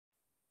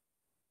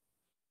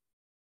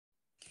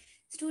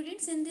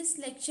Students, in this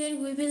lecture,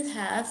 we will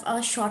have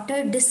a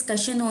shorter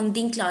discussion on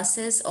the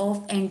classes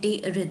of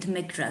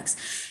antiarrhythmic drugs.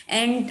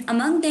 And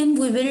among them,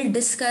 we will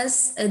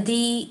discuss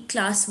the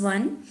class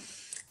 1.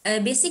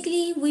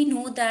 Basically, we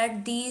know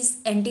that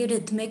these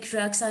antiarrhythmic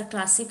drugs are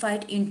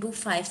classified into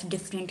 5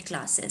 different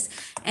classes.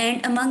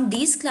 And among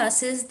these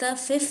classes, the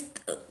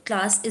fifth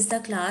class is the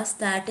class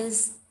that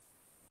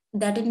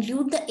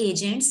include the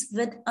agents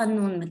with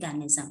unknown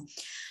mechanism.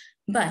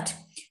 But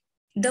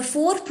the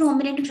 4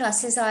 prominent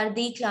classes are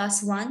the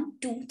class 1,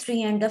 2,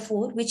 3, and the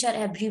 4, which are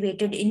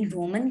abbreviated in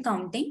Roman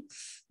counting.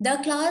 The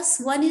class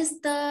 1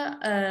 is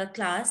the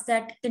class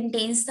that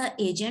contains the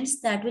agents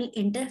that will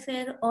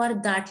interfere or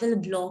that will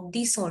block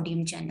the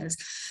sodium channels.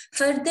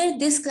 Further,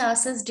 this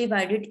class is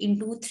divided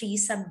into 3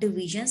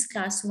 subdivisions,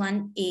 class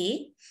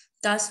 1A,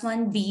 class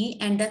 1B,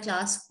 and the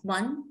class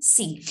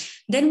 1C.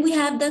 Then we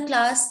have the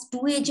class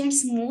 2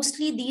 agents.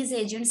 Mostly these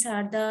agents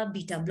are the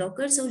beta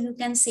blockers, or you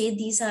can say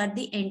these are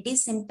the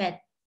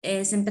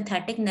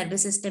anti-sympathetic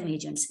nervous system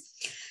agents.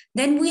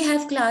 Then we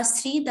have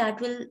class 3 that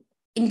will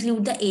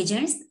include the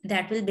agents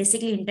that will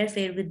basically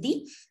interfere with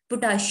the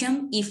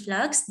potassium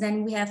efflux.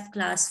 Then we have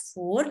class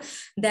 4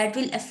 that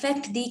will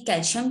affect the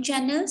calcium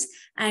channels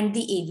and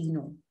the AV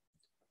node.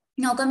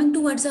 Now coming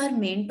towards our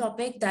main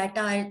topic, that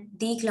are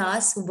the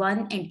class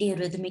 1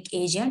 antiarrhythmic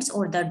agents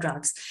or the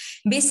drugs.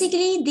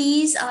 Basically,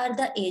 these are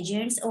the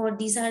agents or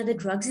these are the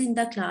drugs in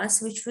the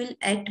class which will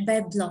act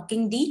by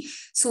blocking the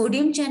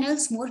sodium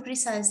channels, more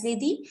precisely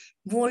the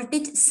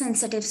voltage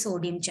sensitive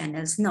sodium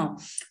channels. Now,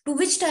 to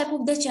which type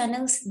of the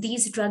channels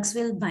these drugs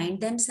will bind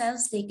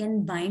themselves? They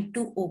can bind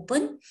to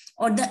open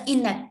or the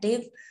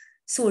inactive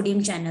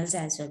sodium channels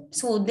as well.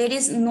 So there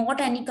is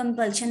not any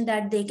compulsion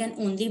that they can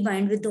only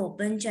bind with the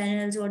open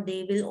channels or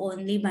they will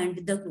only bind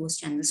with the closed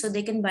channels. So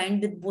they can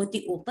bind with both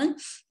the open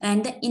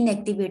and the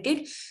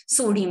inactivated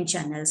sodium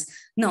channels.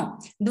 Now,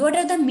 what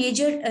are the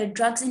major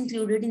drugs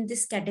included in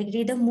this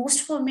category? The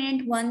most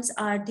prominent ones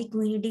are the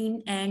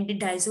quinidine and the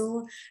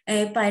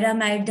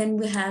disopyramide. Then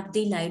we have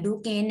the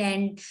lidocaine,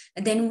 and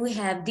then we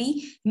have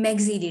the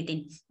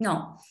mexiletine.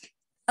 Now,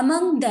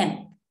 among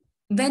them,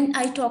 when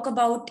I talk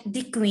about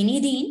the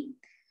quinidine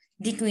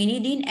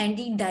and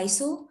the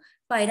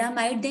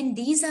disopyramide, then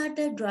these are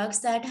the drugs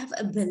that have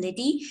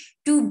ability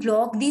to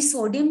block the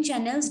sodium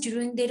channels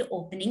during their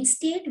opening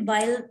state,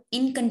 while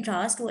in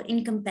contrast or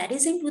in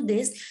comparison to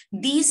this,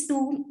 these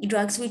two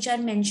drugs which are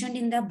mentioned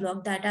in the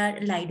block, that are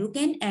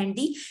lidocaine and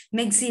the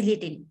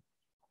mexiletine,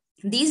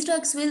 these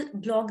drugs will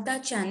block the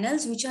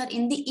channels which are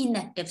in the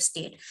inactive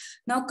state.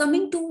 Now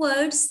coming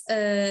towards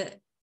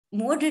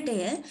more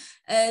detail,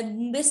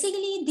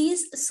 basically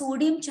these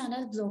sodium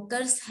channel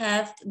blockers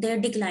have their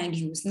declined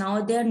use.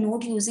 Now they are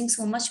not using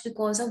so much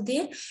because of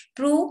their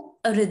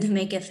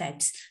pro-arrhythmic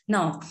effects.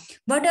 Now,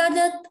 what are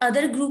the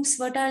other groups?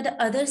 What are the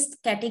other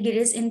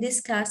categories in this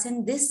class?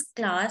 In this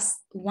class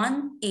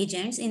 1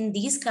 agents, in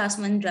these class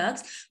 1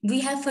 drugs,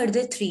 we have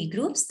further 3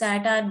 groups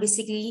that are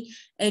basically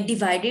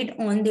divided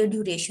on their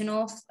duration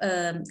of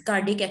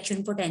cardiac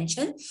action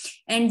potential.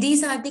 And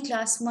these are the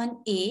class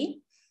 1A,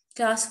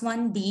 class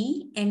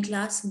 1B, and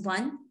class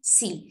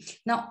 1C.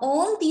 Now,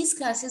 all these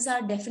classes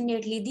are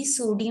definitely the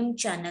sodium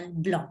channel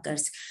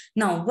blockers.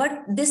 Now,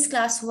 what this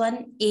class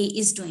 1A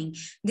is doing,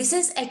 this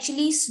is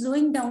actually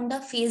slowing down the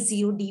phase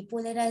 0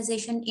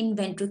 depolarization in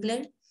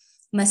ventricular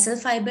muscle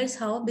fibers.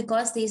 How?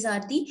 Because these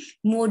are the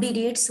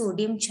moderate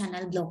sodium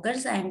channel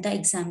blockers, and the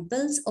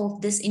examples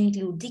of this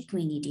include the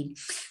quinidine.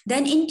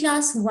 Then in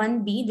class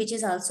 1B, which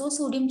is also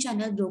sodium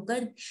channel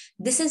blocker,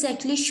 this is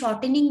actually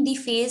shortening the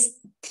phase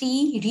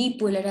 3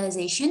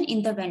 repolarization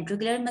in the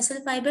ventricular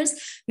muscle fibers.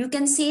 You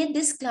can say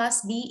this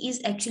class B is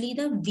actually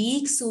the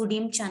weak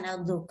sodium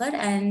channel blocker,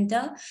 and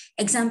the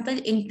example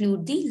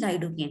include the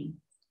lidocaine.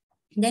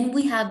 Then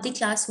we have the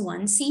class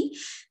 1C,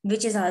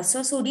 which is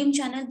also sodium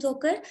channel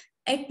blocker.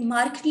 It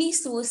markedly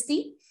slows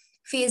the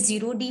phase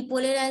 0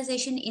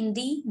 depolarization in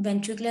the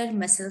ventricular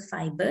muscle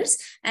fibers.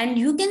 And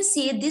you can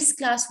say this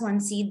class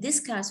 1C,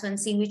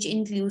 which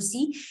includes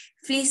the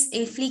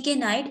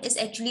flecainide, is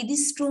actually the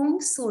strong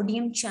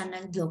sodium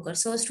channel blocker.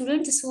 So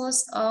students, this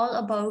was all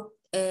about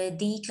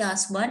the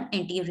class 1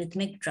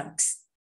 antiarrhythmic drugs.